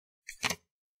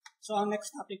So, ang next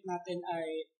topic natin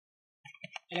ay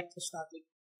electrostatic.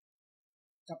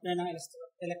 Chapter ng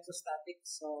electrostatic.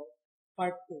 So,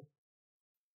 part 2.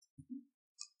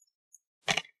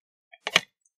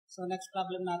 So, next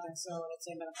problem natin. So, let's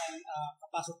say meron tayong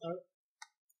capacitor,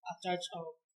 a charge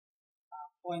of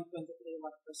 0.23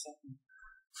 watt per second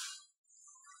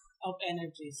of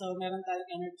energy. So, meron tayong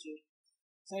energy.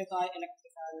 So, ito ay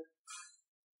electrical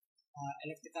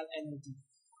energy.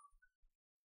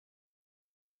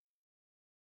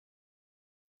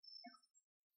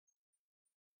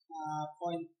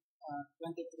 .23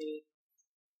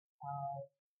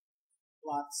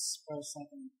 watts per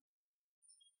second.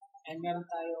 And meron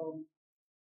tayong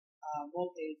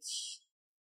voltage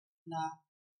na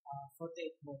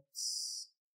 48 volts.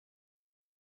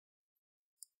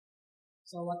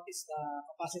 So what is the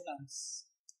capacitance?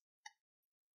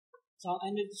 So ang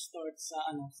energy stored sa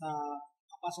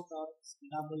capacitor,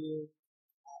 W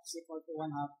is equal to 1/2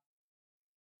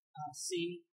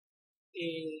 C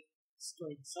A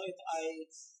squared. So ito ay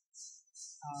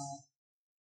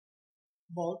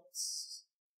volts.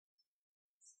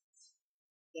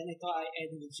 Then ito ay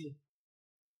energy.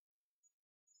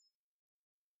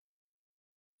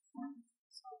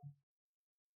 So,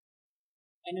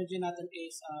 energy natin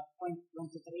is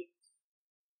 0.23.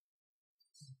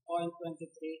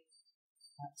 0.23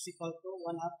 is equal to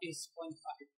 1/2 is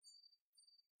 0.5.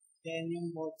 Then yung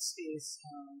volts is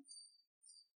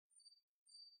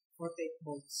 48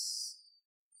 volts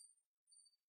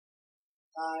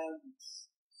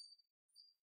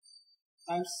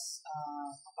times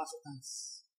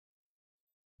capacitance.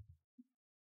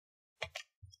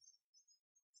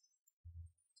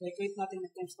 So equate natin in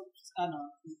terms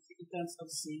of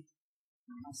C.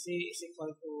 C is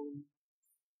equal to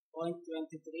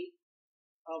 0.23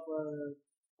 over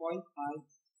 0.5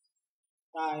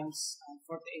 times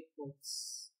 48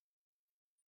 volts.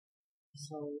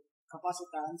 So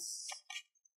capacitance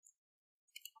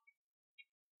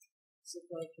is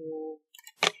equal to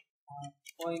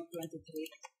 0.23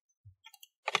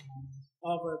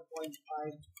 over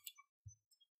 0.5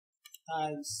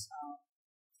 times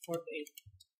 48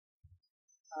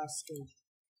 squared.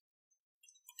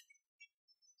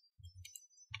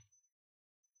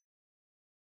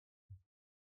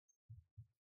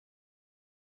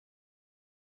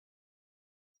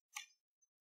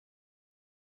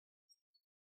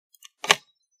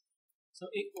 So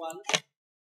equal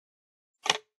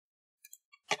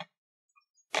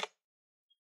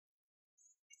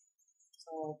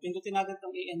so pindutin natin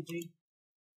itong ENG.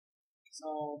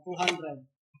 So 200.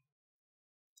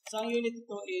 So ang unit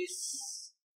ito is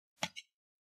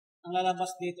ang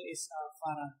lalabas dito is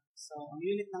farad. So ang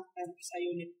unit ng M is a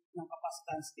unit ng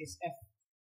capacitance is F.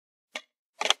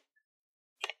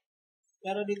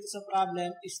 Pero dito sa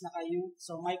problem is naka-U.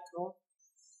 So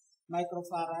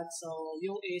microfarad. So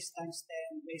U is times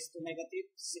 10 raised to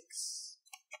negative 6.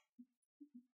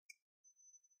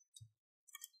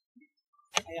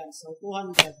 Ayan, so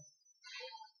 200.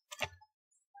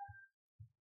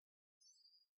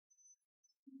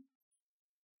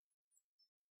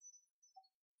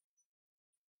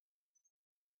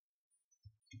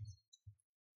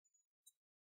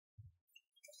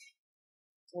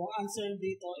 So ang answer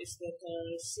dito is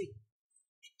letter C.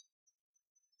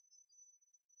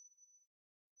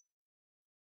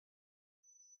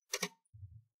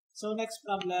 So next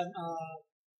problem, 20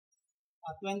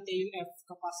 UF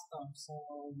capacitor. So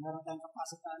meron tayong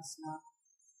capacitance na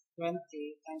 20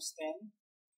 times 10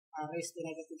 raised to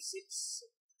negative 6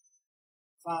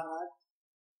 farad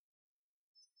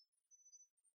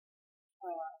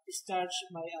discharged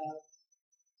by a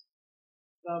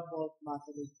 12 volt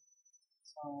battery.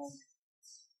 So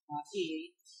E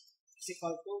is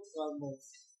equal to 12 volts.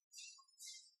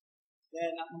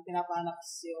 Then ang pinapahanap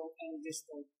is yung energy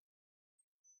stored.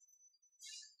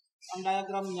 Ang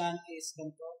diagram niyan is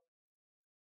ganito.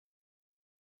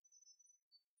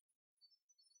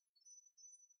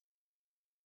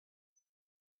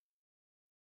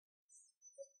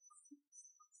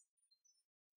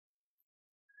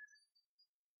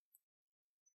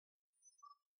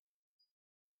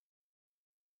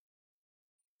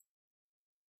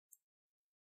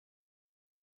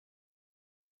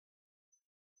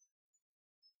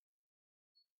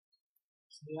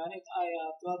 So yan, ito ay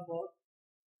 12 volt.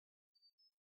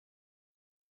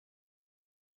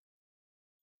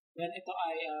 Then ito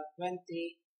ay 20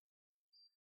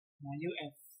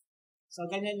 UF. So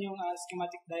ganyan yung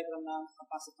schematic diagram ng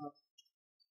capacitor.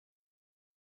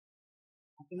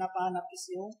 Ang pinapahanap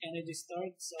is yung energy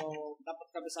stored. So dapat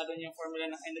kabisado niyo yung formula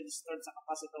ng energy stored sa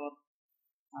capacitor.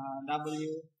 W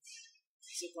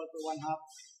is equal to 1/2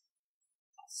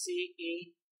 CA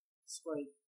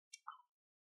squared.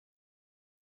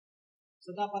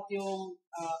 So, dapat yung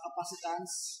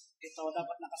capacitance, ito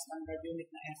dapat naka-standard unit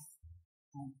na F.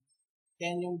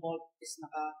 Then, yung volt is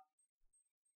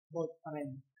naka-volt pa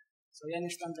rin. So, yan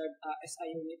yung standard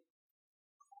SI unit.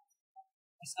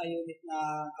 SI unit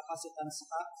na capacitance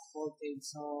saka voltage.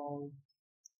 So,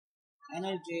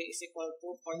 energy is equal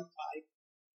to 0.5.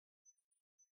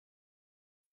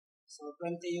 So,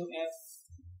 20 UF.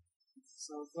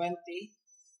 So, 20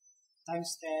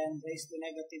 times 10 raised to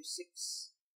negative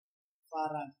 6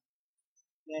 farad.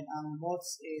 Then, ang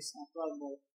volts is 12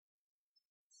 volt.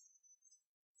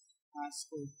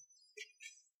 School.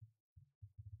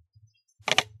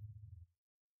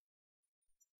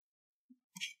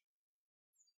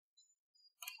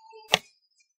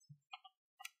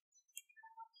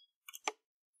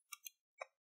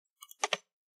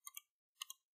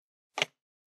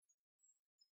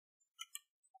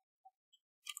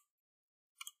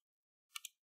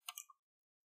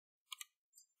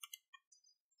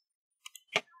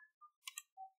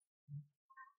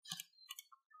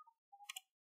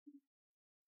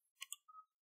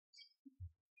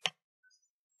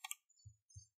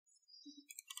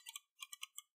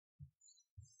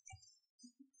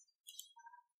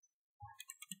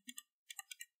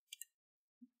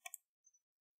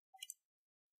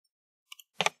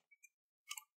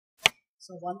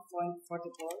 So 1.44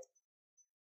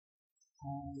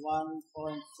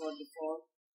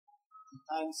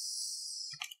 times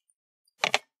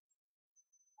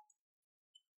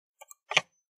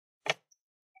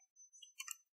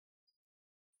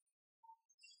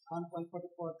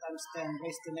 1.44 times 10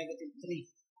 raised to negative 3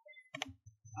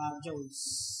 joules.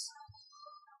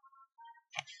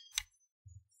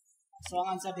 So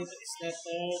ang answer dito is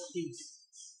letter D.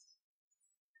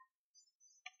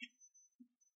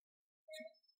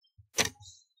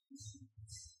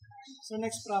 So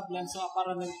next problem, so a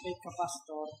parallel plate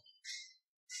capacitor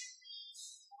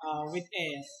with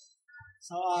air.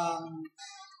 So ang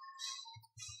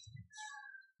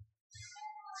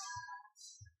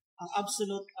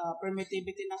absolute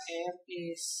permittivity ng air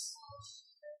is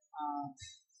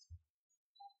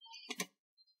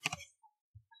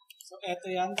so eto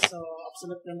yan, so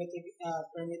absolute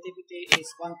permittivity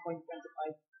is 1.25.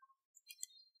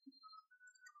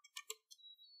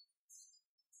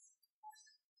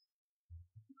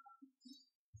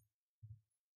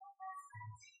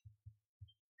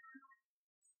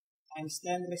 Times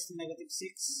 10 raised to negative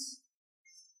 6.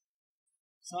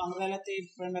 So, ang relative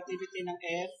permittivity ng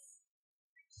air,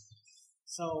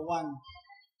 so 1.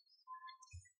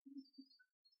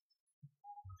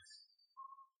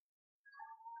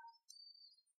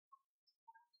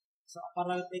 So, a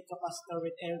parallel plate capacitor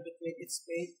with air between its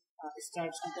plate is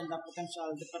charged until the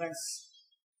potential difference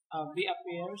V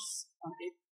appears on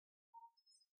it.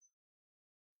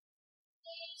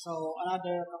 So,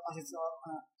 another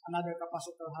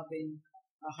capacitor having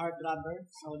a hard rubber,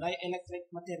 so dielectric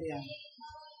material.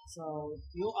 So,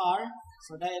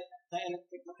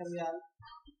 dielectric material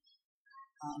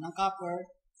ng copper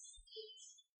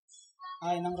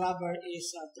ay ng rubber is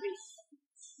 3.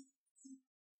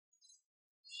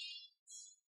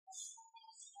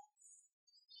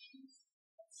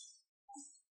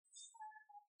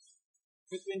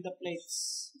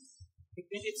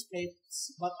 Between its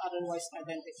plates, but otherwise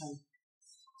identical.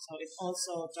 So it's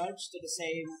also charged to the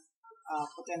same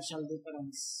potential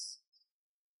difference.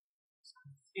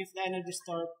 If the energy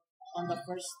stored on the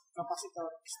first capacitor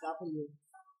is W,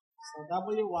 so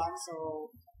W1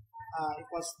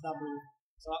 equals W.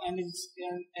 So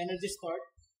energy stored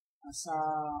sa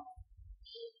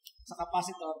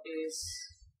capacitor is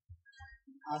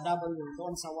W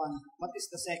doon sa 1. What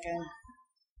is the second?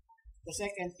 The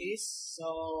second is,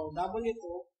 so W2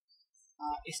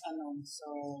 is unknown. So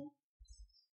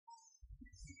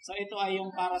ito ay yung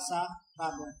para sa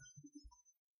rubber.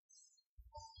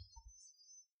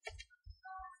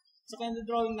 So kung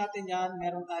drawing natin yan,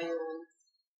 meron tayong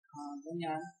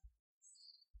ganyan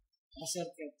na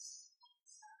circuit.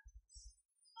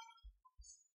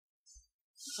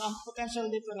 So ang potential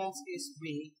difference is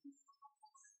V.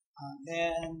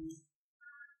 Then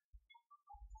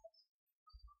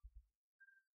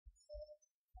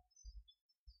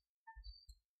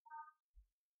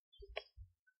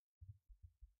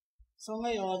so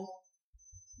ngayon,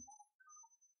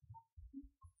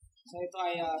 so ito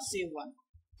ay C1.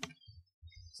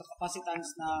 So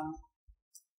capacitance ng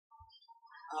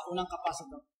unang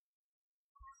capacitor.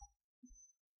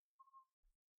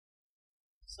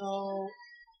 So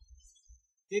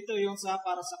dito yung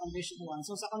para sa condition 1.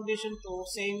 So sa condition 2,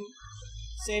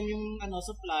 same yung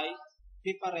supply,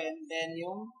 V pa rin. Then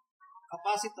yung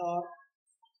capacitor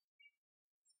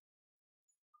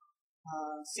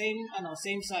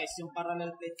same size yung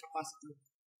parallel plate capacitor.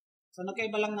 So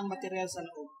nagkaiba lang ng material sa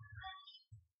loob.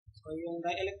 So yung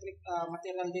dielectric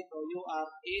material dito, UR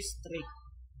is 3.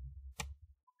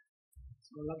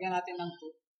 So lagyan natin ng 2.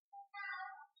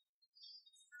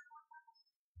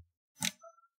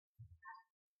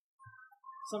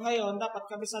 So ngayon, dapat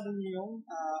kabisado niyo yung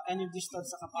energy stored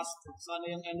sa capacitor. So ano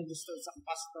yung energy stored sa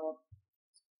capacitor?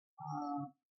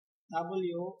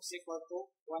 W is equal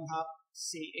to 1 half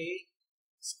CA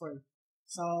squared.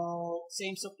 So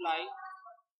same supply.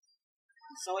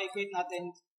 So equate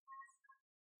natin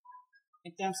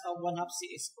in terms of 1 half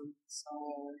CA squared. So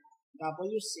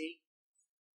WC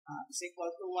is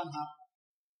equal to 1 half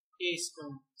A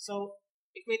squared. So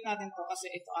equate natin to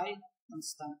kasi ito ay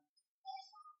constant.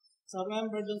 So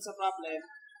remember dun sa problem,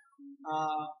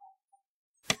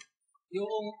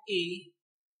 yung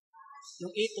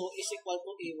yung E2 is equal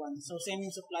to E1. So same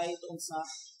yung supply doon sa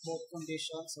both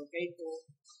conditions. So K2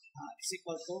 is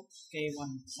equal to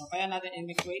K1. So kaya natin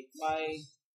in-equate by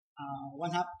 1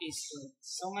 half E squared.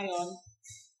 So ngayon,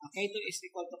 K2 is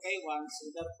equal to K1. So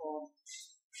therefore,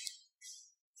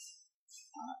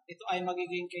 ito ay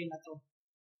magiging K na to.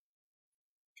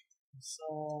 So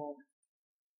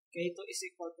K2 is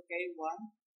equal to K1.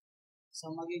 So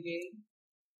magiging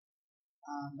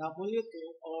W2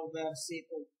 over C2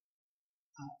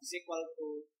 is equal to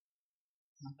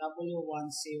W1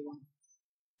 C1.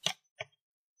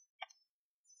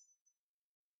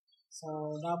 So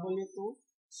W2.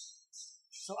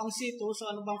 So ang C2, so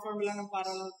ano bang formula ng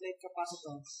parallel plate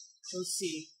capacitor? So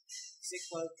C is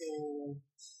equal to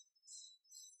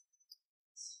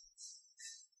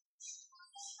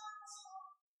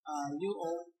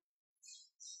UO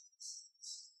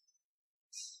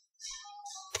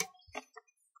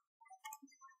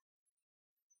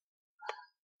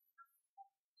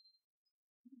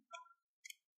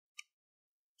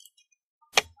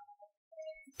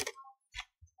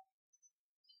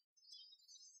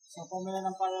So, formula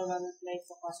ng parallel plate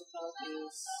capacitor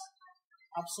is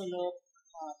absolute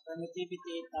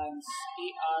permittivity times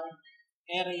ER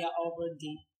area over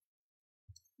D.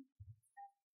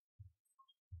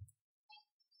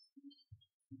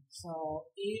 So,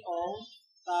 EO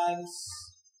times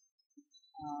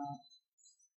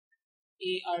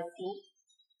ER2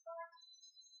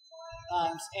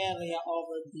 times area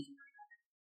over D.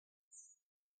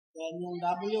 Then yung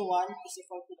W1 is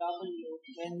equal to W.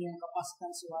 Then yung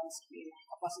capacitance 1,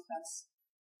 capacitance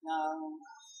ng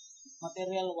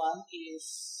material 1 is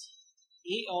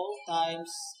EO times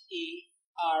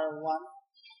ER1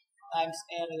 times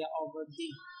area over D.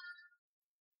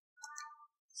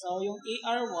 So yung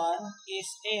ER1 is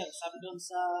air. Sabi doon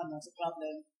sa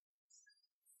problem,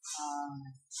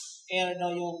 air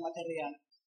daw yung material.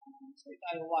 So ito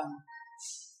ay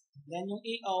 1. Then yung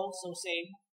EO, so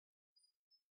same.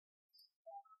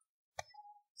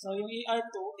 So, yung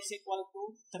ER2 is equal to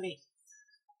 3.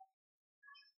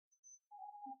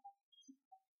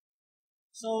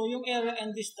 So, yung area and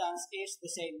distance is the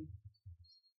same.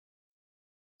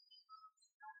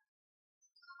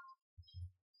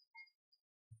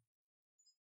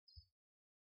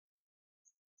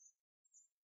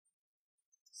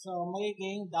 So,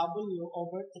 magiging W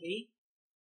over 3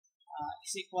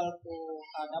 is equal to,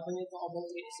 W2 over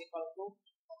 3 is equal to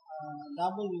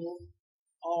W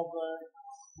over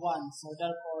 1. So,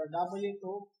 therefore, W2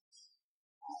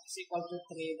 is equal to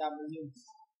 3W.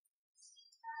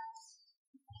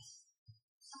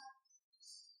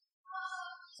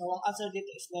 So, ang answer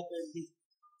dito is letter D.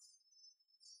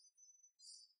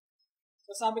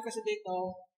 So, sabi kasi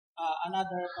dito,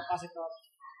 another capacitor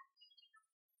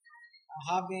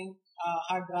having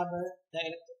hard rubber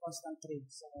dielectric constant 3.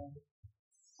 So,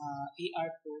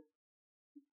 ER2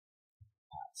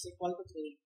 is equal to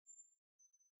 3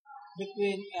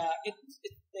 between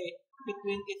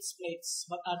between its plates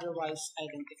but otherwise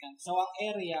identical. So, ang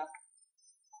area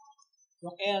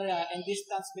and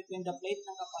distance between the plate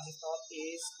ng capacitor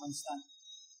is constant.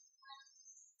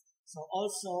 So,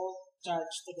 also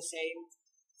charge to the same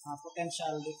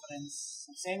potential difference.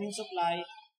 Same yung supply,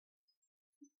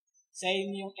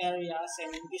 same yung area,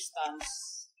 same yung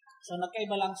distance. So,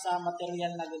 nagkaiba lang sa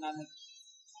material na ginamit.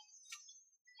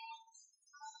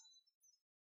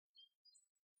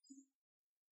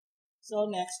 So,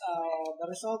 next, the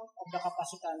result of the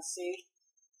capacitance,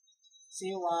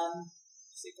 C1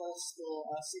 is equals to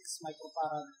 6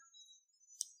 microfarad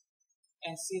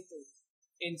and C2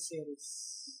 in series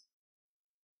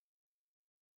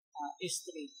is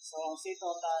 3. So, ang C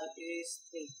total is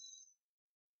 3.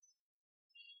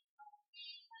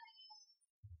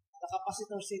 The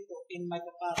capacitor C2 in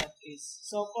microfarad is,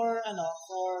 so for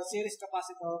series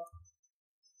capacitor,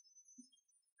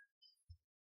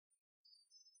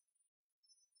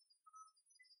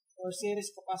 or series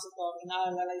capacitor,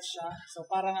 ina-analyze siya. So,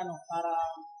 parang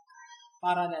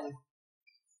parallel.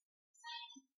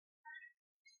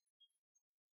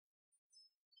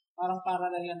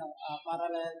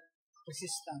 Parallel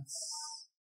resistance.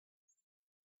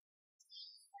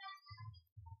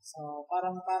 So,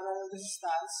 parang parallel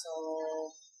resistance. So,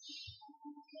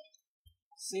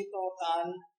 C total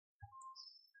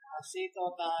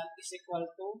is equal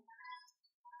to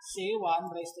C1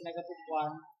 raised to negative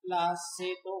 1 plus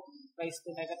C2 raised to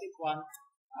negative 1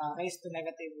 raised to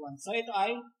negative 1. So, ito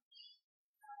ay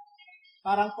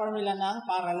parang formula ng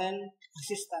parallel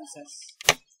resistances.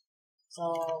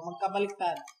 So,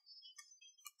 magkabaliktad.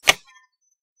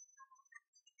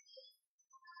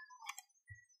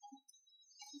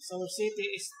 So, CT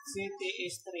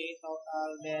is 3 total,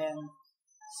 then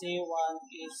C1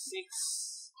 is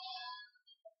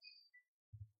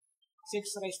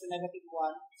 6 raised to negative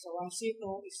 1. So, ang C2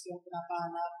 is yung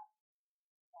pinapahanap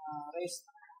raised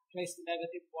to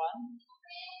negative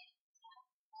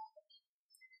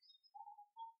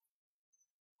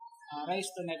 1.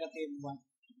 Raised to negative 1.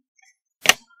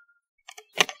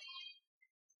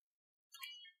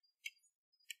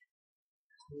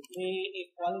 So, 3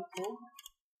 equal to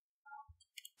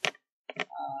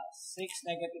 6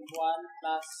 negative 1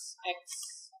 plus x.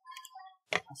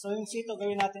 So, yung C2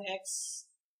 gawin natin x.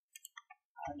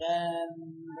 Then,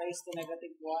 raised to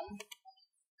negative 1.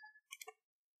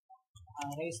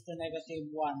 Raised to negative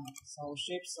 1. So,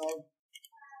 shape solve.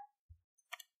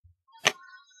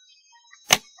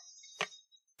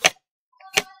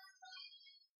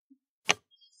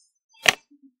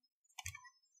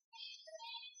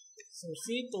 So,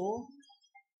 C2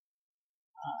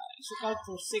 is equal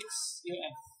to 6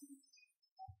 UF.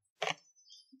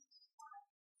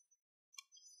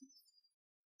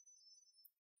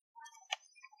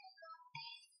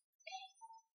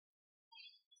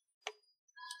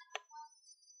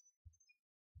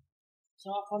 So,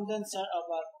 a condenser of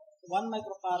 1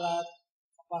 microfarad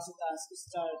capacitance is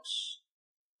charged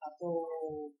to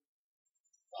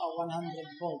 100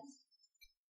 volt.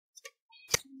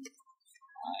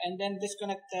 And then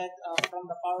disconnected from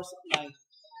the power supply.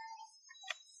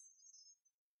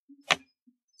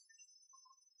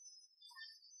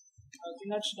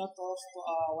 Charge the toast to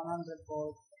 100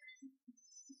 volt.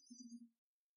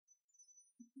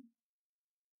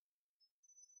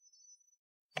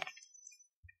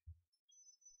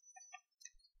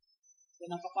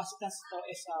 Then ang capacitance ito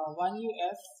is 1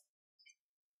 UF.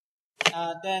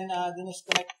 Then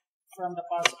disconnect from the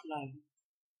power supply.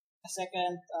 A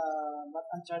second but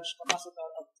uncharged capacitor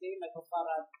of 3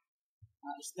 microfarad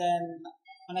is then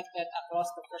connected across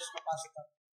the first capacitor.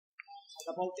 So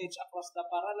the voltage across the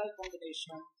parallel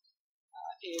combination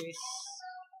is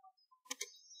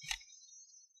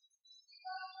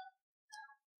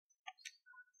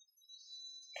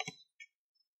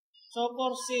so for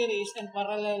series and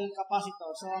parallel capacitor,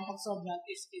 so ang pag-solve niyan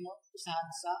is isahan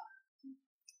sa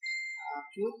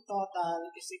Q total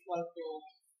is equal to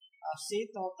C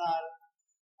total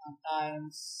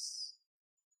times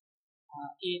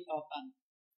E total.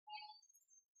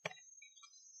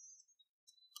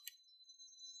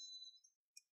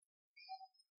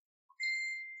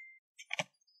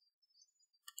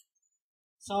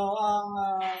 So, ang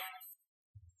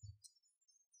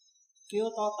Q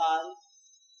total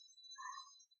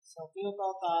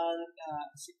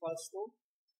is equals to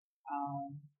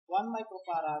 1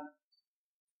 microfarad.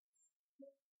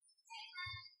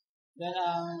 Then,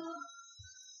 ang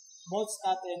volts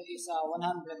natin is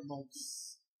 100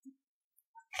 volts.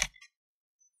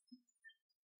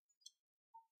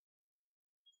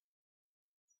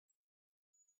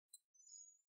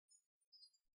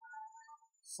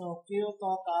 So, Q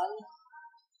total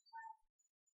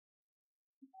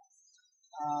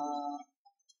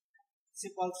is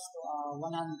equals to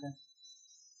 100.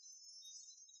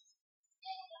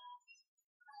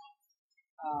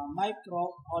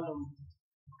 Microcoulomb.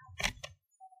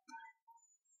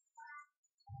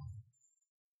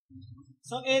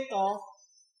 So, ito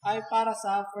ay para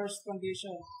sa first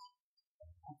condition.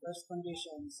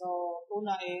 So,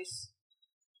 una is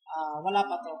wala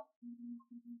pa to.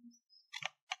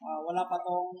 Wala pa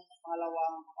tong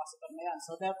pangalawang capacitor na yan.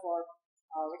 So, therefore,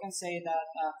 we can say that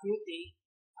Qt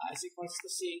is equals to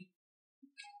C.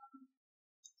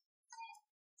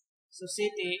 So,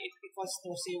 Ct it equals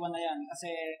to C1 na yan.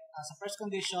 Kasi sa first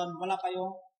condition, wala pa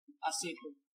yung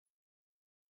C2.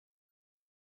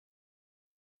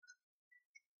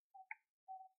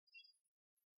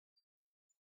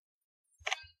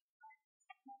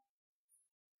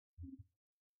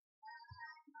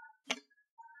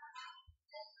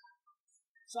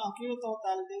 So, ang Q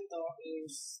total dito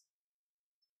is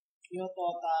Q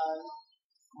total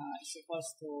is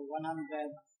equals to 100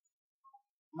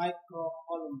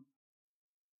 microcoulomb.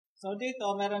 So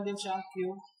dito, meron din siyang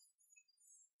Q.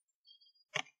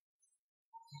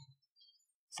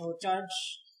 So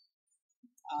charge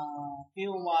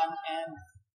Q1 and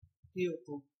Q2.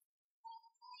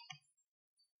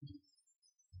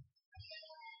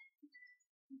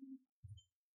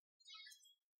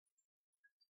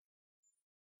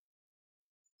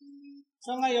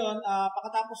 So ngayon,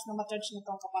 pagkatapos na ma-charge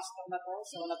nitong capacitor na to,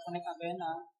 so nag-connect again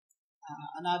na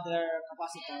another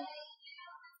capacitor.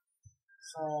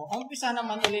 So, umpisa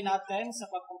naman uli natin sa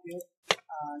pag-compute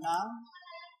ng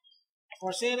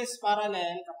for series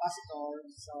parallel capacitor.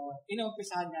 So,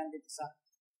 inumpisahan yan dito sa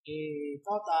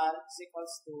total is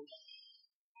equals to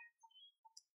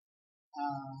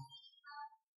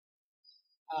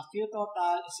Q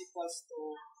total is equals to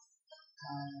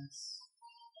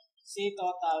C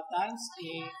total times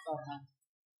E total.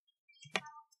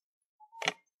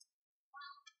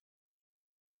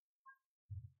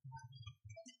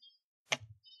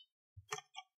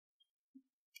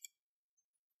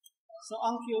 So,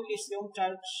 ang Q is yung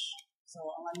charge. So,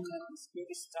 ang ano yan is Q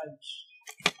is charge.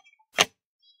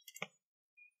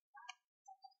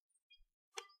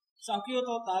 So, ang Q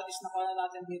total is nakuha na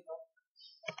natin dito.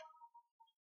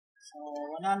 So,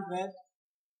 100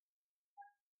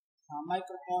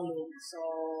 microcoulomb. So,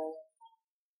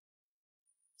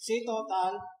 C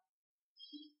total.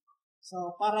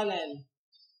 So, parallel.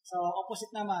 So,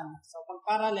 opposite naman. So, pag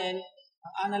parallel,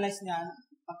 ang analyze niyan,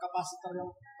 pag-capacitor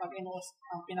yung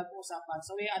ang pinag-uusapan.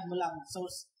 So, i-add mo lang. So,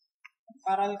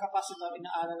 parallel capacitor,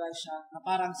 ina-analyze siya na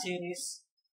parang series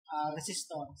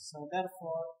resistor. So,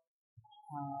 therefore,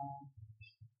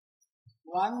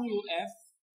 1 UF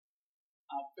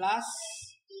plus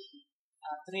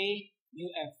 3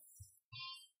 UF.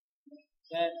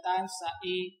 Then, times sa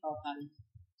E total.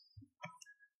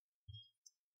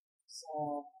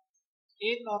 So,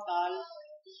 E total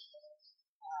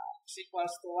is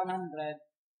equals to 100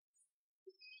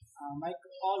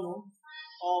 microcoulomb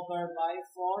over by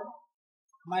 4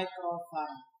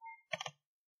 microfarad.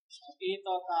 So, E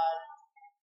total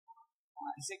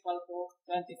is equal to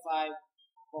 25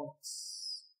 volts.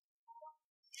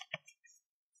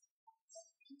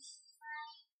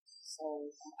 So,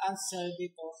 ang answer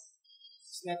dito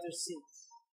is letter C.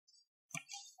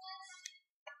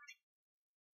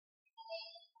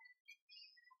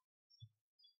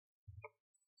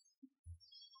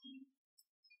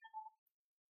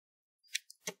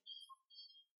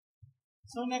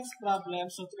 So, next problem,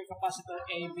 so three capacitor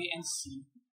A, B, and C.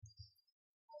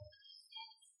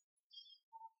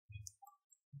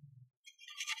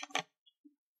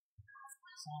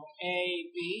 So, A,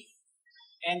 B,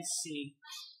 and C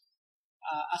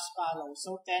as follows.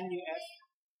 So, 10 UF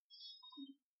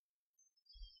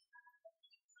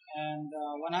and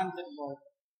 100 volt.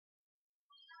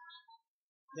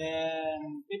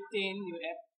 Then, 15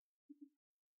 UF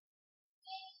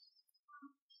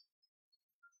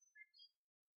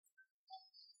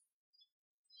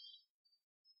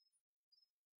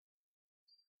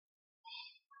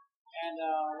and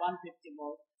 150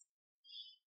 volt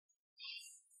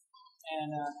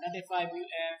and 25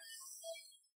 UF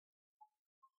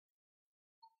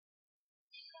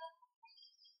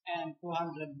and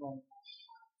 200 volt.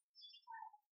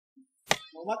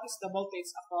 So what is the voltage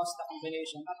across the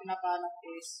combination? Ang pinapanap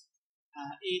is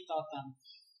E total.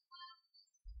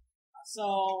 So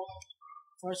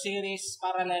for series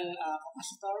parallel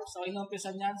capacitor, so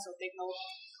inumpisan yan. So take note,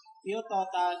 Q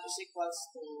total is equals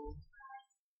to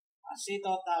C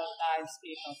total times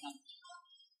E total.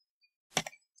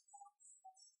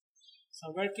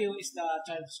 So where Q is the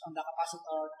charge on the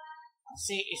capacitor,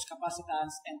 C is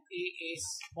capacitance, and E is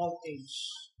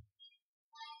voltage.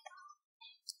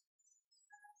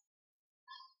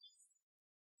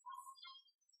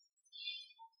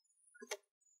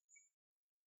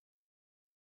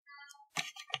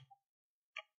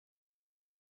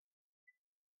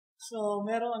 So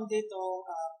meron dito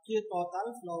Q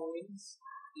total flowings,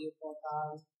 Q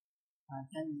total,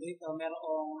 and dito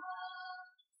merong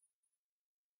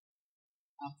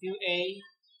QA,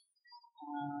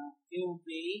 QB,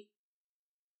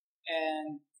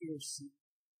 and QC.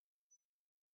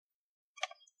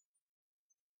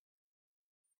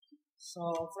 So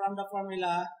from the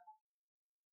formula,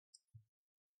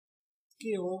 Q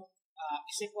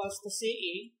is equals to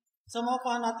CE. So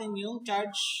makuha natin yung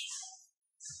charge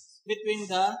between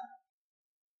sa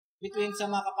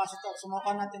mga capacitor. So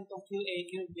makuha natin itong QA,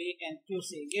 QB, and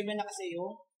QC. Given na kasi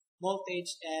yung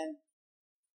voltage and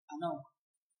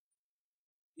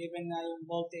given na yung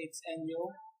voltage and yung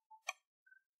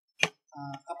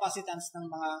capacitance ng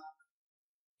mga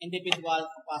individual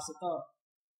capacitor.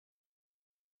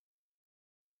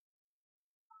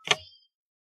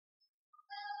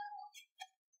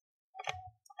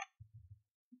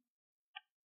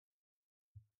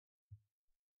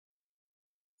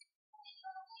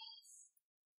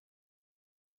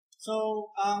 So,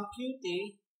 ang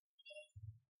QT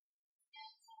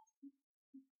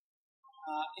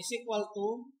is equal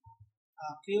to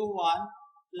Q1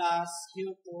 plus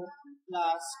Q2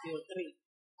 plus Q3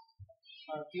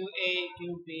 or QA,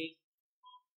 QB,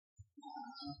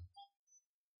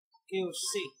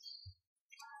 QC.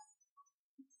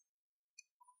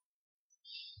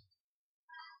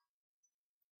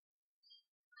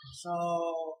 So,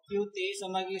 QT, so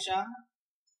magiging siyang,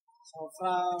 so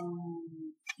from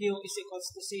Q is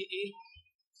equals to CE.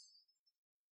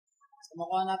 So,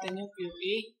 makuha natin yung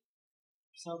QE.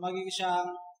 So, magiging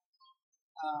siyang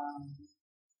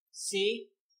C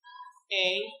A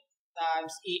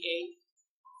times EA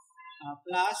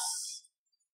plus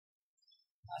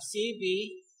CB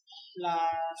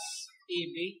plus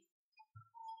EB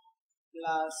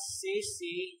plus CC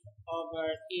over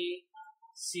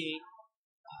EC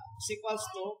is equals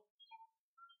to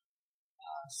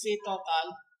C total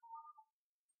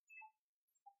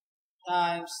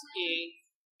times E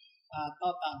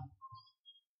total.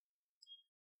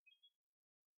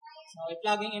 So,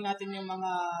 i-plugging in natin yung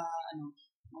mga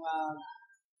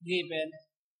given.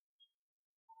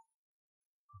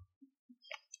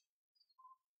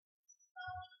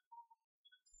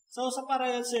 So, sa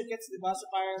parallel circuits, di ba? Sa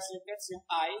parallel circuits, yung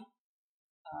I,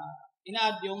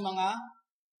 ina-add yung mga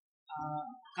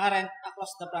current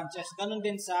across the branches. Ganun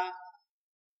din sa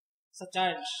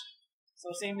charge.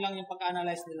 So, same lang yung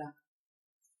pag-analyze nila.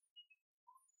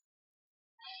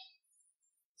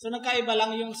 So, nagkaiba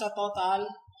lang yung sa total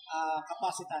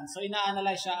capacitance. So,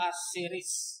 ina-analyze siya as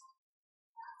series.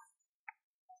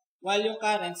 While yung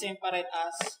current, same pa rin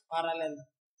as parallel.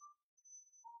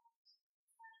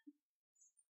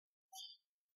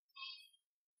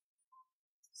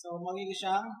 So, magiging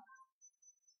siyang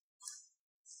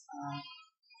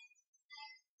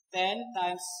 10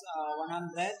 times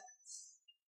 100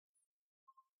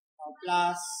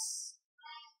 plus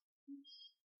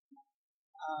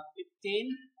 15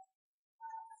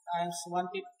 times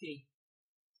 150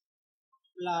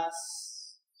 plus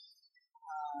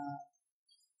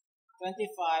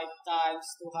 25 times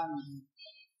 200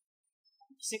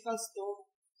 is equals to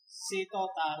C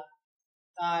total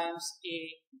times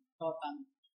E total.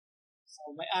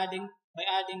 So by adding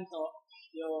to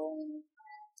yung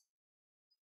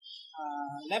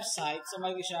left side, so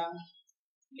magiging siyang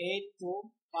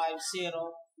 8250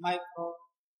 micro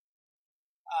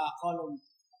coulomb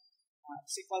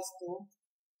is equals to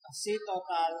C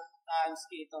total times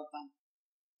E total.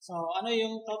 So ano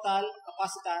yung total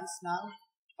capacitance ng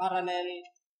parallel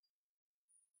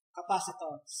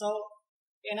capacitor? So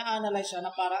ina-analyze siya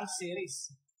na parang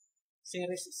series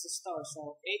resistor.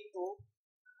 So 8250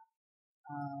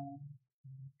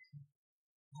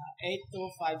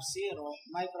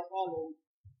 microcoulomb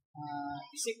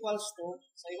is equals to,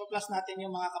 so i-plus natin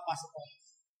yung mga capacitor.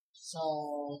 So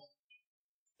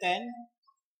 10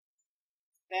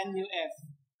 UF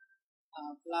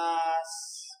plus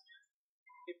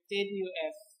 15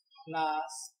 UF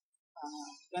plus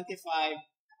 25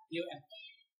 UF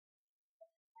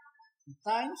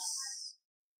times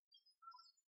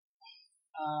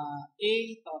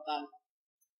E total.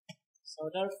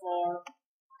 So therefore,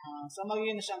 so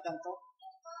magiging na siyang ganito.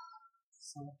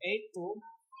 So 8250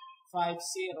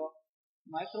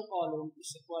 microcoulomb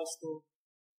is equals to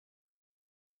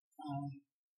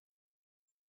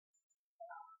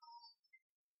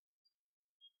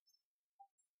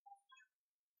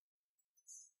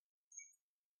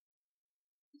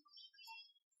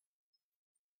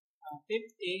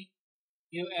 50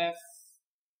 UF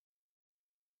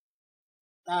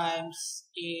times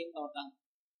E total.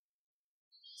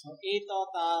 So E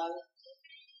total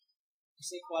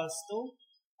is equals to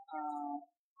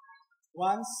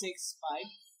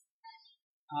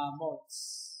 165 volts.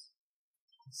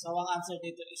 So ang answer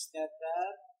dito is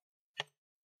letter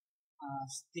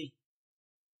D.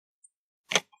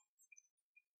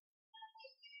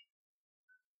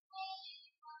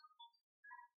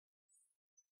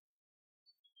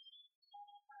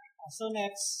 So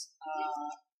next, a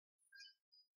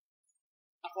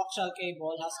coaxial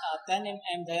cable has a 10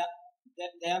 mm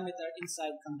diameter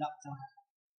inside conductor.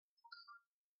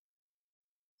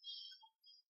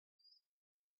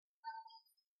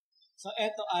 So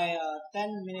ito ay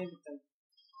 10 mm.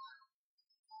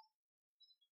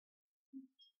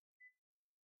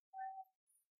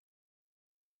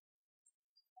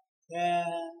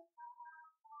 Then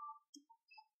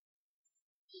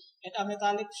and a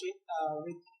metallic sheet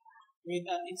with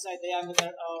an inside diameter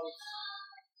of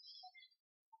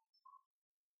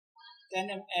 10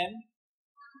 mm,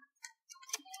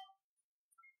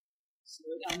 so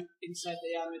with an inside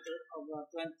diameter of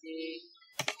 20.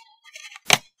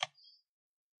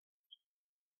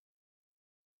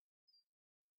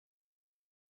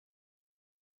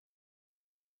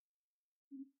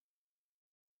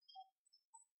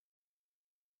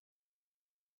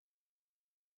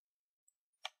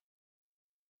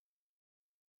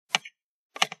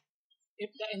 If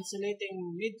the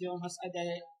insulating medium has a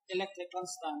electric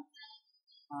constant,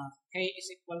 K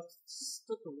is equal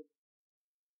to 2,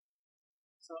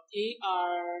 so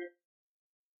ER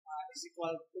is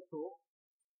equal to 2,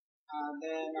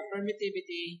 then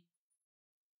permittivity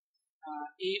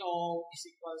EO is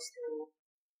equals to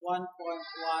 1.113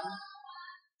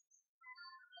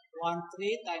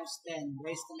 times 10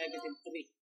 raised to negative 3.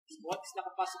 So what is the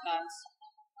capacitance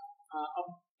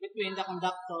between the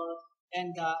conductor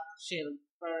and the shield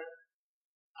per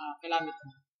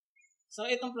kilometer? So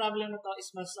itong problem na to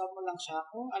is masolve mo lang siya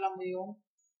kung alam mo yung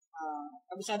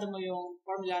kabisado mo yung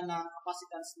formula ng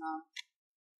capacitance ng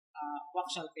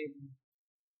coaxial cable.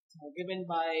 So given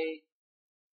by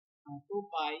 2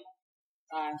 pi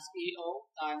times EO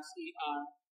times ER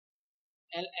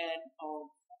ln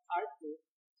of R2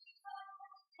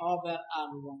 over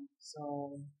R1.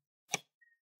 So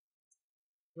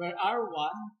where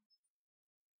R1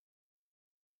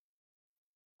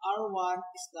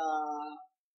 is the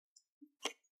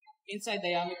inside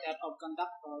diameter of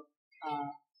conductor,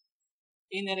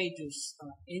 inner radius of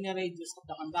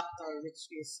the conductor, which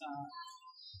is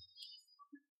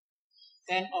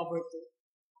 10 over 2.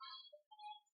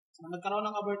 So nagkaroon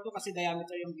ng over 2 kasi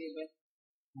diameter yung given.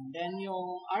 And then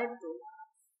yung R2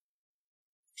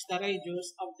 is the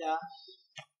radius of the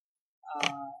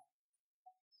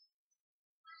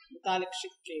metallic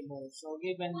sheet cable. So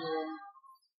given yung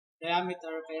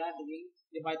diameter, kaya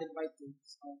divided by 2.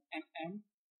 So mm.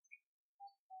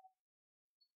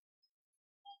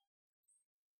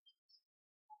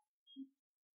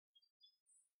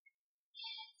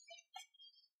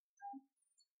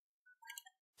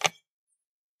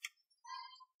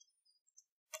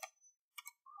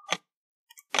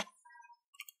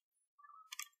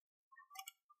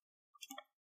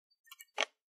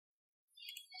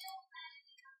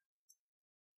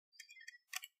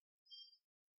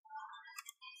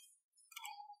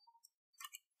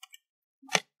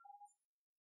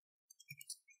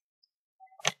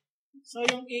 So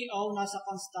yung EO nasa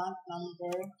constant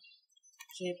number,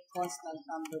 shape constant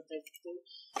number 32,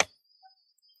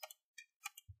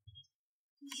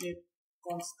 shape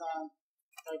constant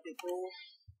 32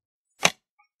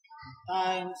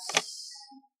 times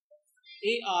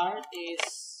ER is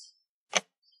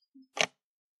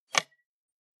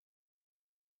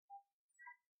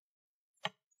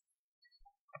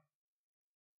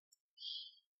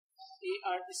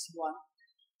ER is 1.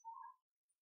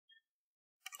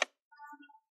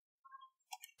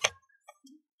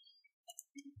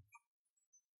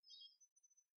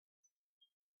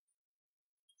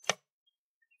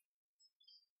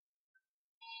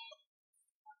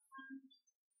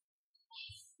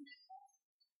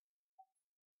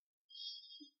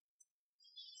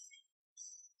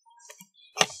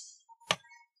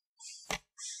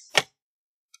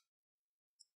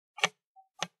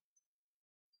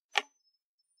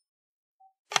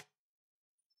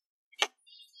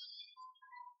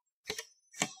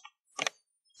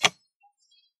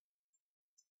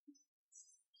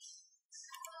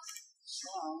 So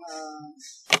ang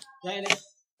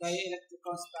dielectric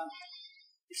constant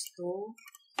is 2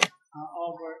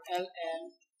 over ln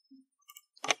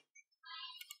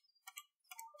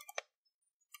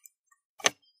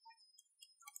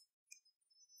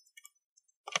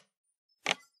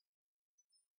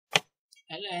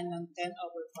ng 10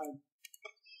 over 5.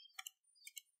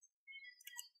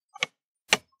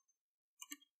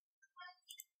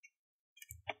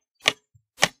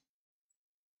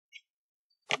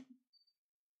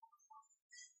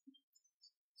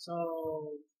 So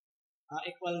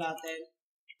equal natin,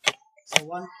 so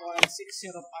 1.605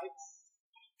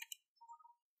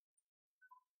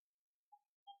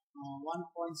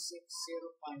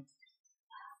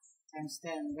 times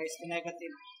 10 raised to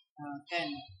negative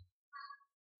 10.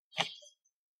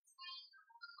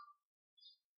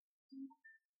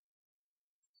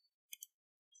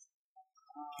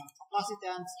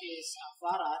 Capacitance is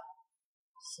farad,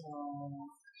 so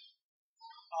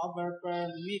over per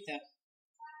meter.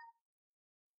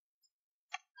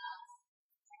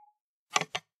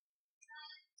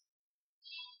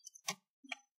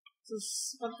 So,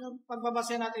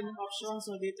 pagbabasa natin yung option,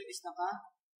 so dito is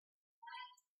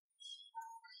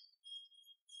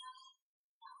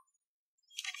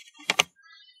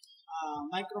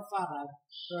microfarad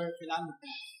per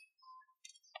kilometer.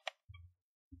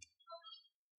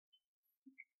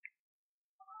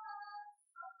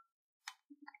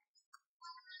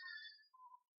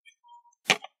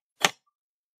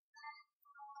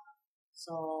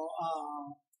 So,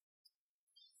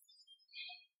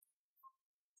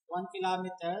 1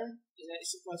 kilometer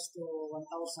is equals to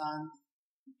 1,000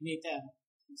 meter.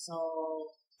 So,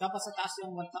 dapat sa taas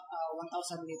yung 1,000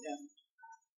 meter.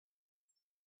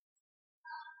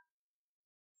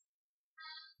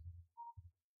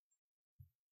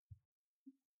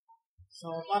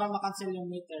 So, para makancel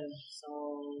yung meter, so,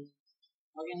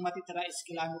 maging matitira is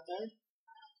kilometer.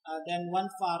 Then, 1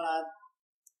 farad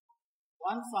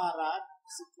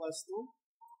is equals to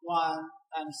 1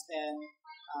 times 10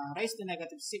 raised to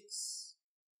negative 6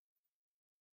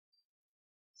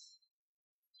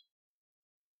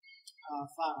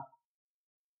 farad.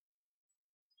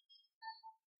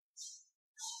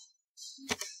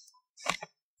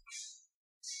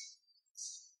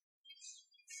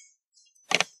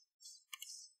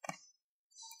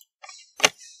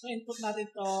 So, input natin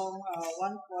itong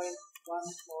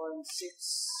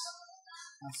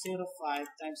 1.605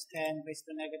 times 10 raised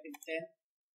to negative 10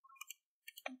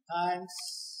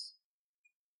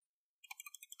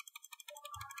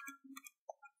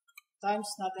 times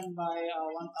natin by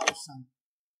 1,000.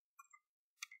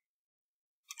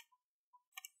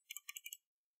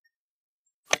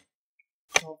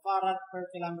 So, farad per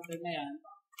kilometer na yan.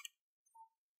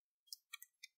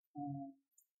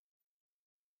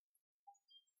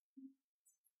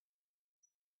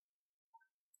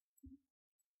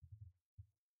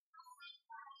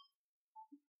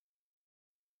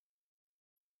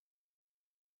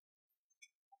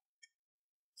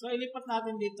 So, ilipat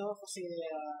natin dito kasi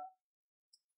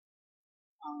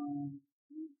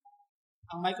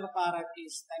ang microfarad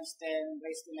is times 10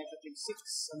 raised to negative 6.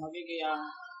 So, magiging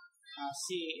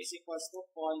C is equals to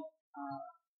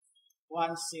 0.1605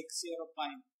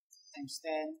 times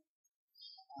 10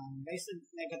 raised to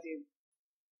negative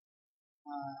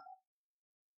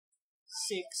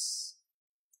 6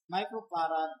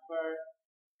 microfarad per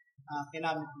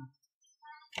kilometer.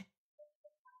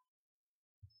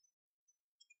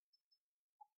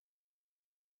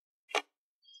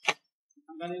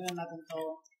 Tanggalin na natin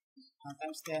ito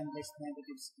times 10 raised to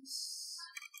negative 6.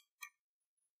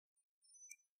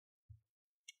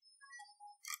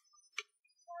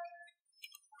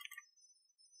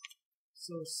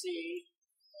 So, C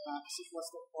is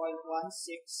equals to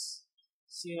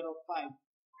 0.1605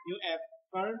 UF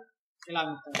per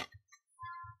kilometer.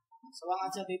 So, ang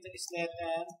answer dito is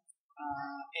letter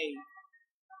A.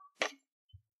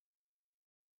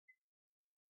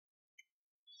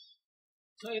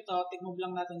 So, ito, tigmove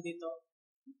lang natin dito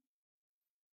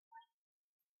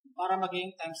para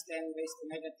maging times 10 raised to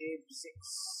negative 6.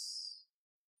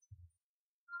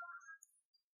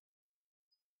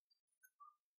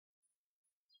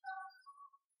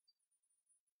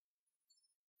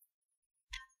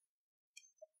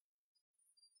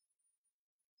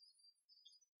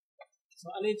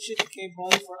 So, a lead sheet cable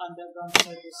for underground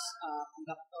service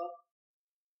conductor.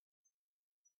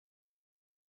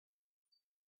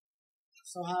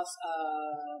 So, has a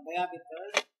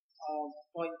diameter of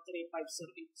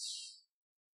 0.350 inch.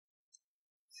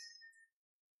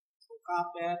 So,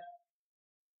 copper.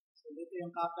 So, dito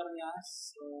yung copper niya.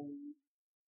 So,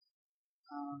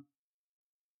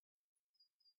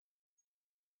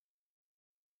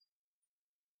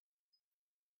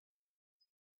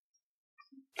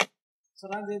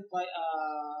 surrounded by a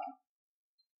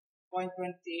 0.20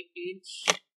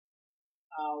 inch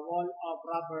wall of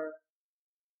rubber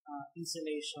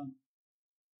insulation.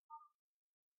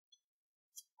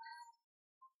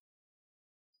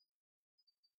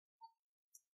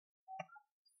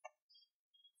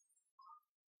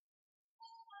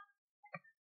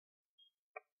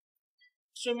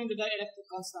 Assuming the dielectric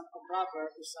constant of rubber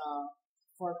is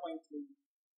 4.3.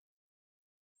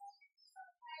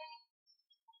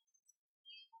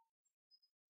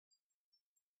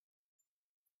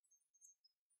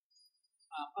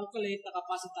 Calculate the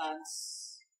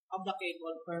capacitance of the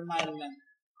cable per mile length.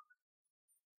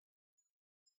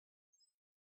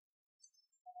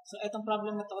 So, itong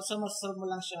problem na ito, so masolve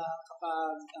mo lang siya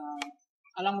kapag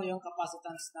alam mo yung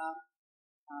capacitance ng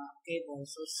cable.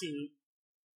 So, C.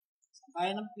 So,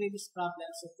 kaya ng previous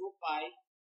problem, so 2 pi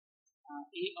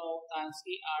EO times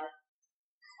ER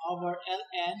over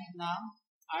Ln ng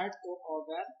R2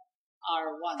 over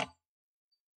R1.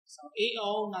 So,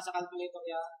 AO, nasa calculator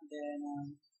yan. Then,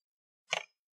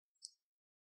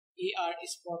 ER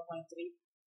is 4.3.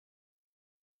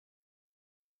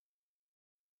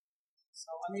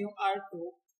 So, ano yung R2?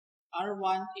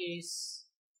 R1 is,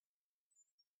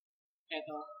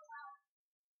 ito,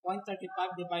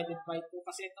 0.35 divided by 2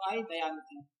 kasi ito ay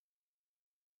diameter.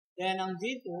 Then, ang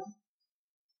D2,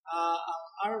 ang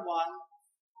R1,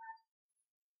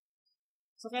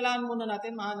 so kailangan muna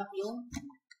natin mahanap yung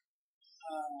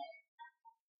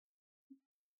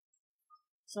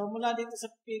so mula dito sa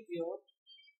figure,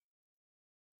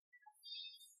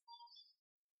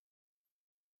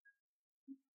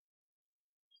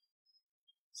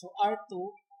 so R2,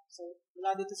 so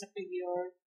mula dito sa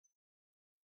figure,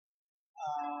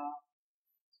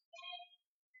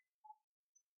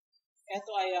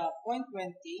 ito ay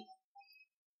 0.20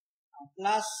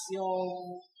 plus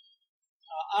yung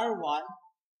R1.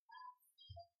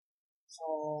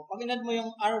 So, pag inad mo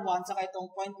yung R1 saka itong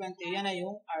 0.20, yan ay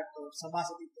yung R2 sa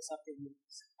base dito sa figure.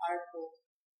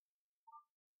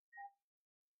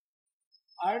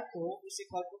 R2 is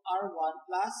equal to R1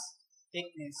 plus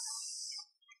thickness.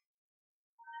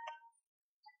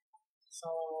 So,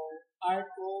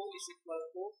 R2 is equal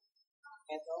to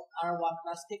ito, R1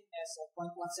 plus thickness, so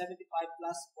 0.175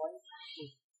 plus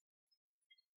 0.2.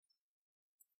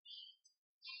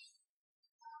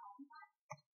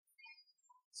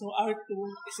 So, R2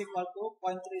 is equal to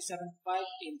 0.375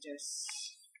 inches.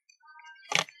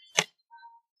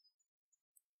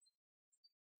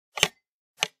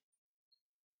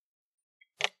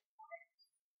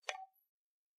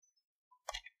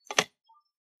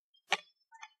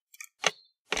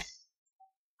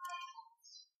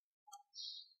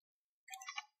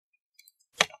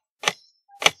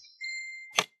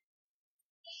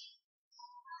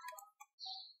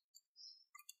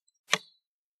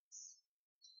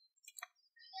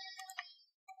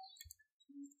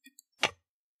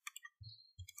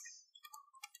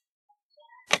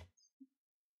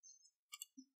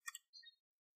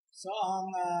 So, ang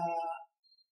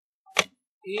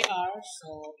ER,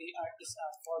 so ER is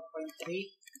 4.3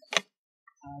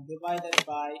 divided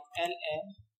by LM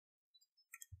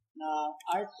na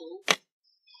R2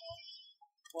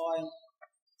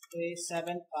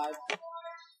 0.375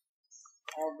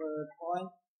 over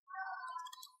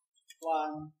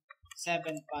 0.175.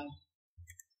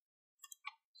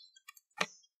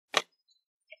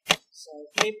 So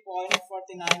 3.49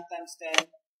 times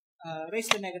 10 raised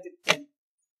to negative 10.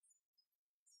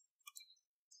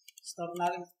 Store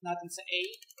natin sa A.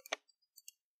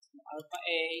 Alpha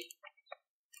A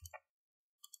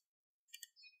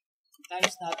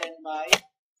times natin by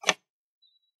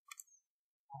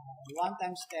 1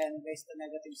 times 10 raised to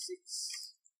negative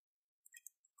 6.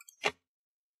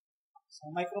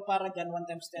 So microfarad dyan, 1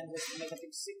 times 10 raised to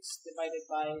negative 6 divided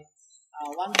by 1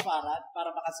 farad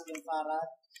para makasig yung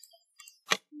farad.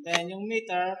 Then yung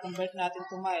meter, convert natin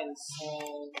to miles.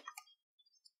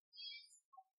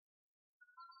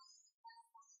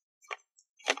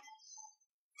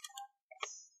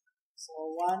 So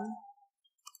 1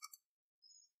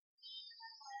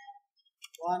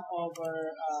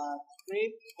 over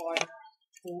 3.281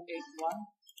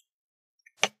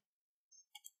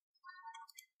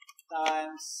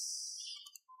 times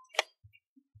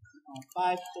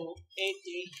 5 to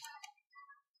 80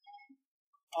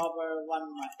 over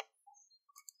 1 mile.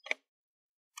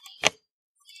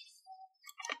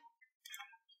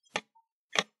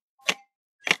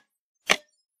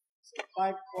 So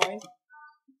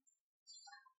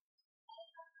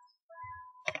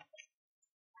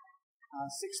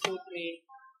 5.623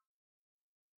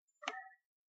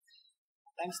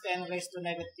 times 10 raised to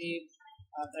negative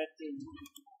 13.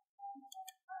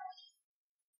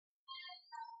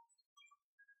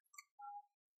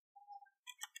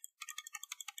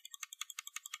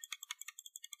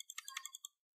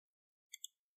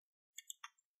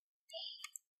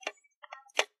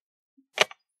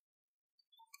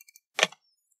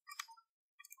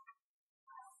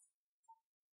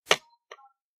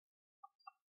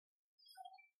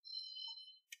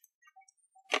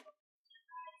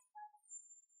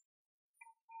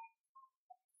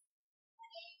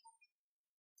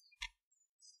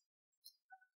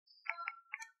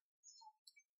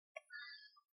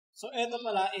 So, ito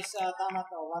pala is tama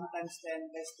to, 1 times 10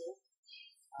 raised to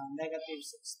negative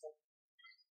 6.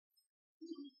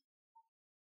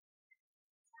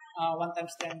 1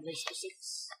 times 10 raised to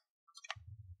 6.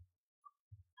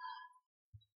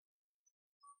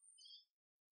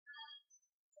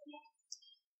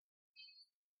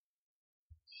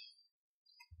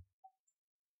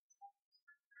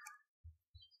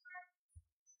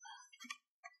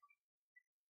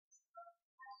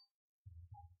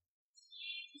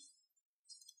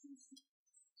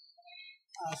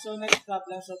 So next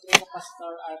problem, so three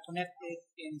capacitors are connected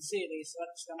in series.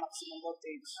 What is the maximum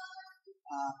voltage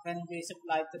can be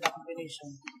supplied to the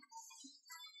combination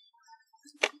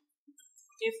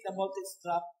if the voltage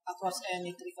drop across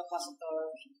any three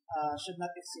capacitors should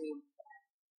not exceed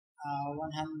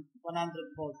 100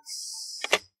 volts.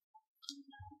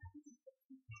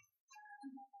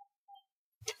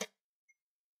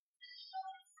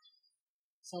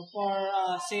 So for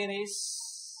series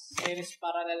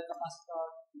parallel capacitor,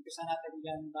 umpisa natin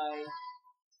dyan by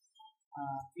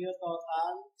Q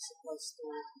total is equals to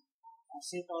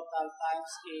C total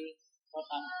times A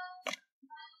total.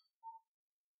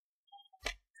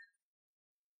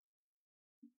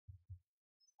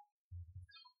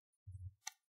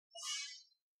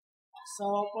 So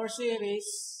for series,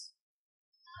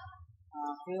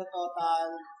 Q total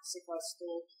is equals to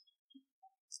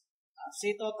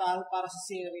C total para sa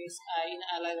series ay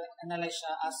in-analyze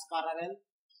siya as parallel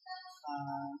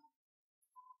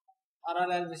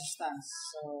resistance.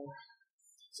 So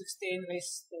 16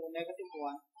 raised to negative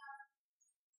 1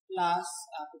 plus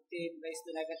 15 raised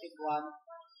to negative 1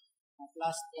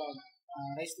 plus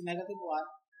 12 raised to negative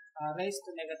 1 raised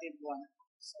to negative 1.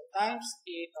 So times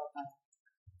A total.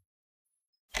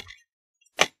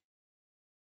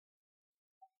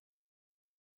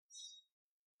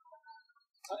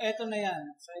 So eto na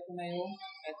yan. So eto na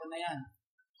yan.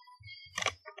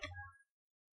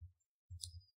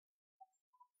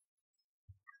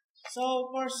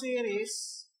 So for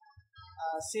series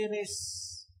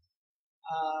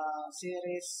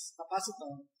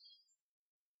capacitor,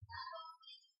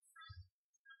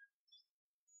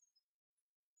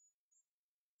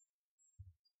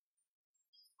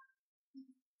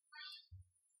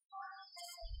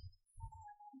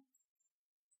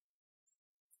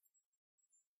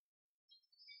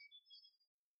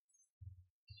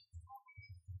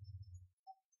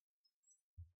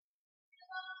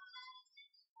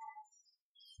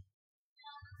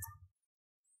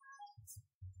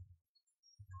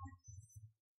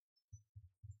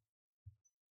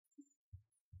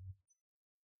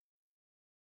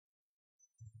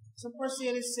 so for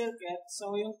series circuit,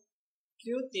 so yung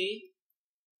QT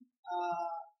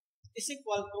is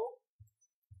equal to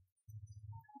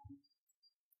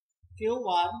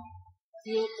Q1,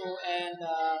 Q2, and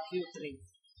Q3.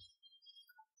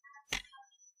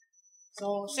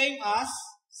 So same as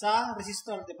sa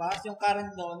resistor, di ba? Yung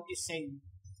current doon is same.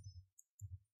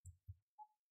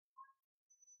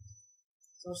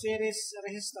 So series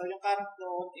resistor, yung current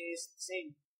doon is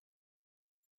same.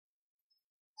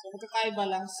 So magkakaiba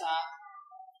lang sa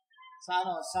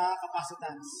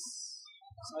capacitance.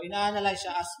 So ina-analyze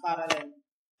siya as parallel.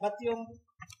 But yung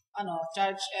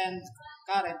charge and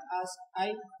current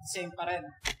ay same pa rin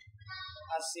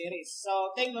as series. So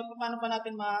take note paano pa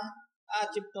natin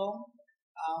ma-achieve tong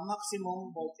maximum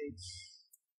voltage.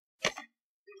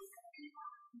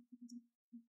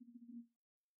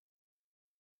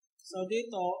 So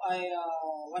dito ay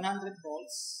 100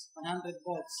 volts.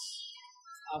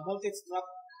 Voltage drop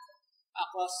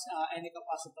across any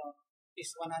capacitor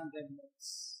is 100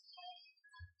 volts.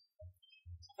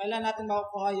 Kailan natin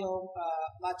makukuha yung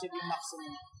ma-achieve yung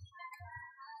maximum?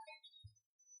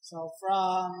 So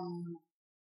from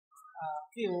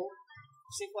Q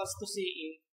is equals to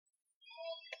CE.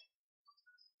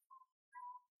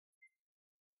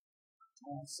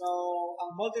 So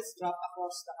ang voltage drop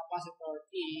across the capacitor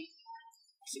E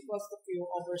is equals to Q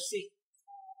over C.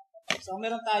 So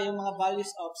meron tayong mga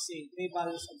values of C, 3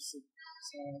 values of C.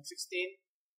 So 16,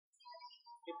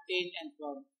 15, and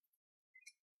 12.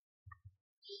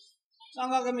 So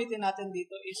ang gagamitin natin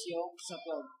dito is yung sa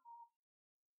 12.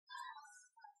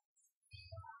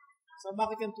 So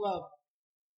bakit yung 12?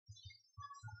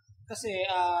 Kasi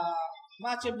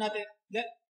ma-achieve natin,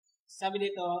 sabi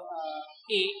dito,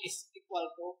 E is equal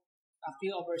to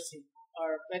Q over C.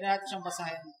 Or pwede natin siyang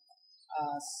basahin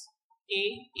as A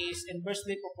is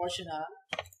inversely proportional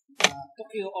to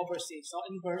Q over C. So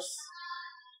inverse.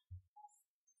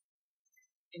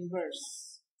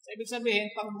 So ibig sabihin,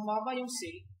 pag bumaba yung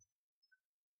C,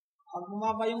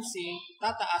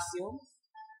 tataas yung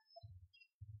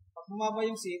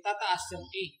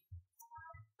E.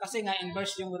 Kasi nga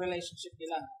inverse yung relationship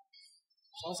nila.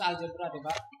 So sa algebra, di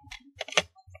ba?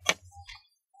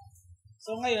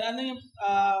 So ngayon, ano yung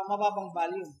mababang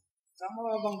value? So ang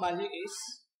mababang value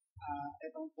is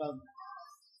itong 12.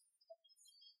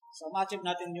 So ma-achieve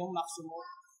natin yung maximum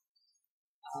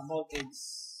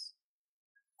voltage.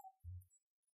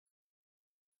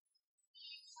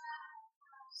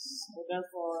 So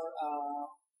therefore,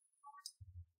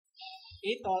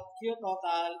 Q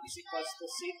total is equals to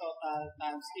C total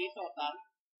times A total.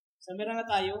 So meron na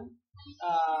tayong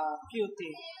QT.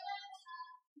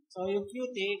 So, yung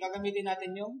QT, gagamitin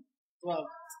natin yung 12.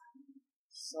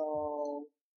 So,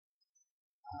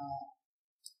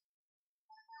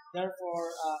 therefore,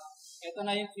 ito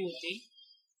na yung QT.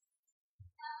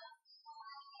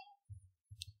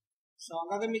 So, ang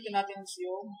gagamitin natin is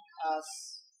yung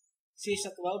C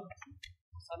sa 12.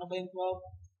 So, ano ba yung 12?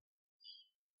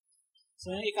 So,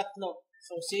 yung ikatlo.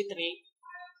 So, C3.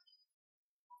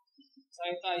 So,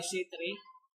 ito ay C3.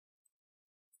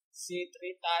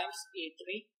 C3 times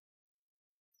E3.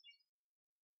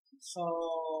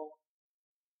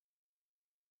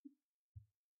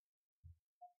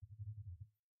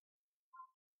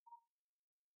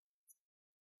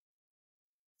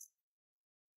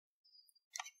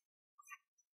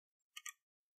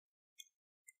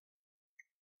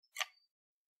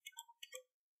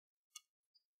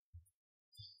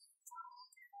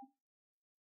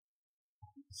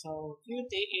 So,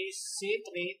 QT is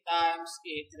C3 times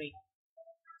E3.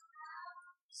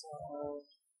 So,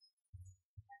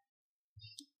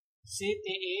 CT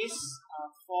is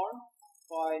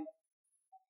 4.705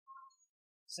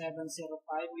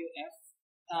 UF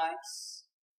times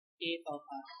E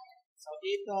total. So,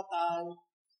 E total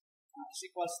is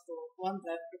equals to 255.04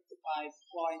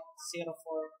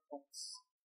 volts.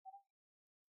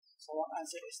 So, ang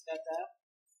answer is that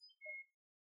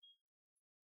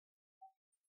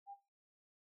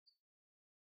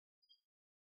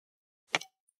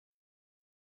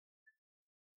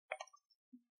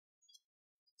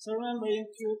so remember yung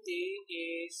QT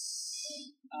is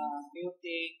QT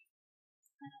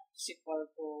is equal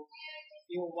to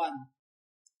Q1,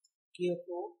 Q2,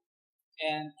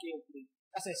 and Q3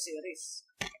 kasi series.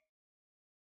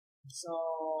 So,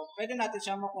 pwede natin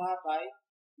siya makuha by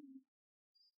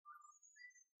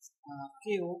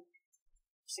Q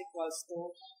is equals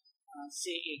to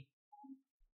CE.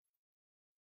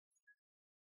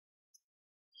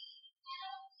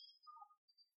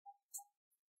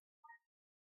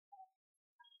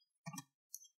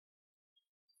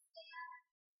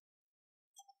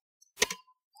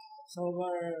 So,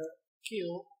 over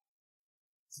Q,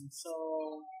 so,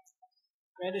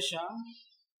 pwede siyang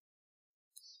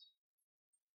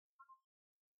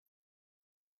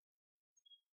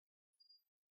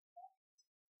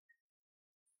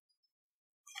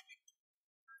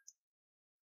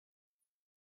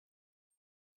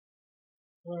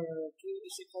where Q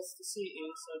is equals to CA,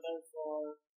 so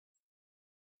therefore,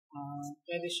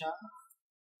 pwede siyang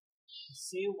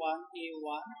C1,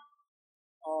 A1,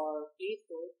 or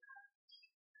A2,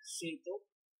 C2,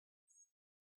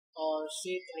 or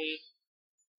C3,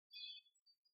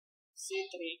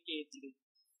 C3, A3.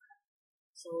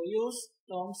 So, use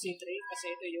tong C3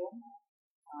 kasi ito yung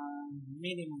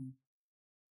minimum.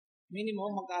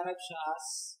 Minimum, mag-arrive siya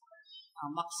as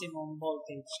maximum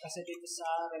voltage. Kasi dito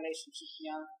sa relationship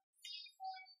niya,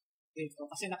 dito,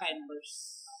 kasi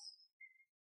naka-inverse.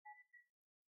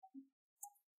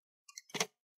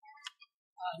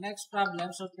 Next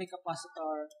problem, so the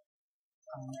capacitor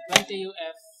 20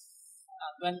 UF,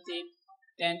 20,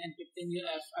 10, and 15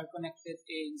 UF are connected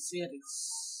in series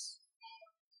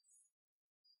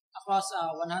across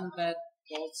 100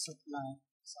 volt supply.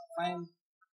 So find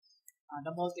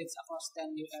the voltage across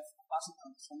 10 UF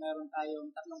capacitor. So meron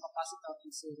tayong tatlong capacitor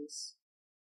in series.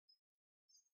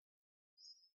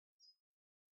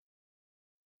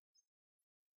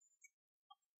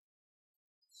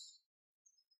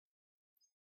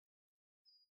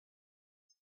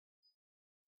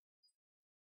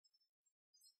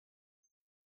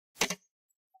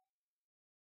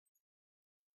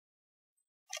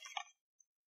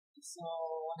 So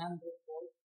 100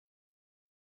 volt.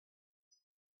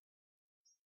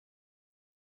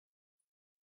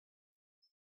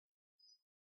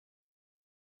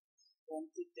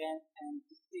 20, 10, and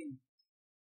 15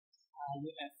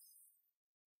 UF.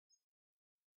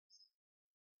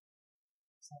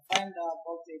 So find the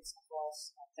voltage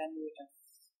across 10 UF.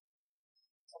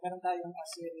 So meron tayong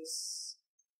series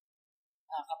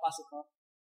capacitor.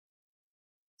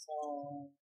 So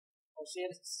for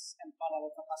series and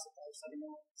parallel capacitor, so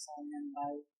ino-sign yan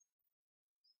by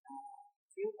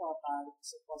Q total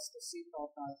is equals to C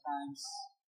total times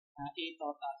A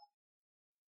total.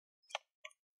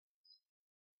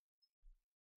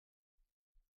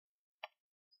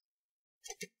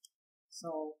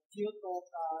 So Q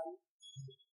total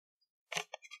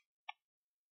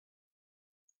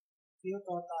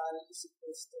is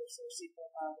equals to C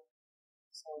total.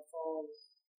 So for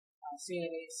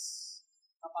series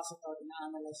capacitor,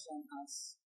 ina-analyze yan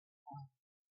as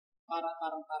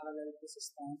parang parallel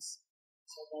resistance.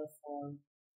 So therefore,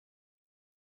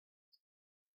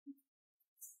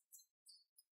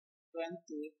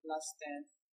 20 plus 10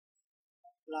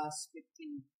 plus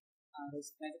 15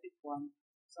 is negative 1.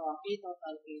 So ang E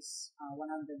total is 100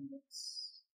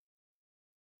 volts.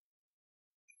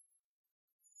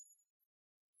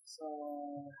 So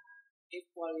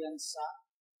equal yan sa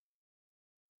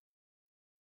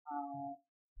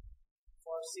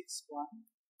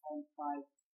 461.5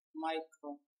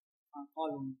 micro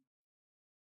coulomb.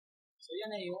 So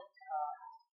yan na yung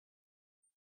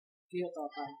Q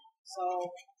total. So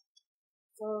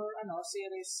for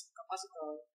series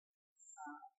capacitor,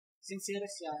 since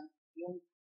series yan, yung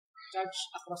charge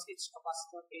across each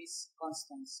capacitor is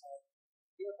constant. So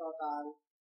Q total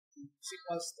is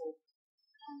equals to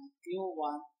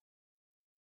Q1,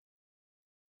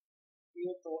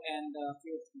 Q2, and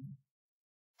Q3.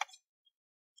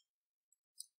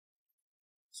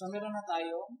 So meron na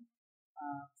tayong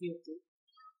Q2.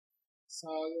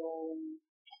 So yung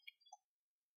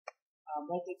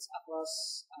voltage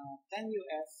across 10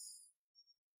 UF.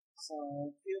 So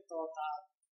Q total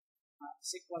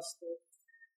is equals to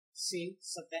C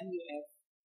sa 10 UF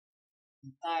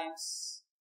times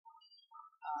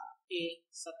A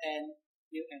sa 10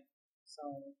 UF.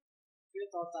 So Q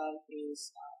total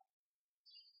is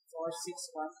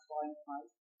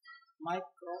 461.5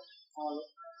 micro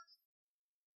coulomb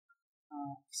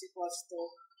is equals to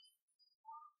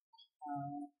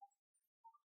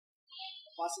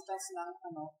capacitance ng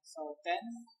so 10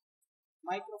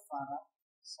 microfarad.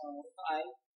 So ito ay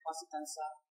capacitance sa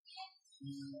 10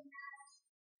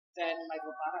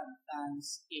 microfarad times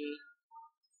A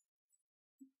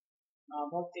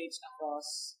voltage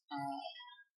across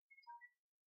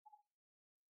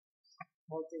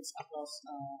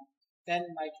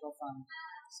 10 microfarad.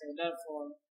 So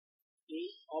therefore E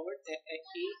over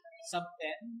E sub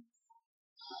 10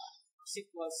 is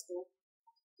equals to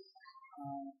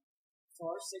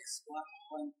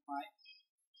 461.5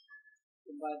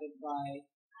 divided by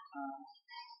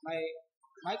my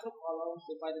microcoulomb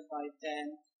divided by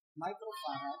 10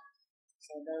 microfarad.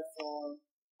 So therefore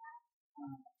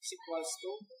is equals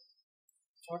to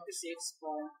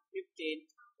 46.15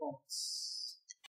 volts.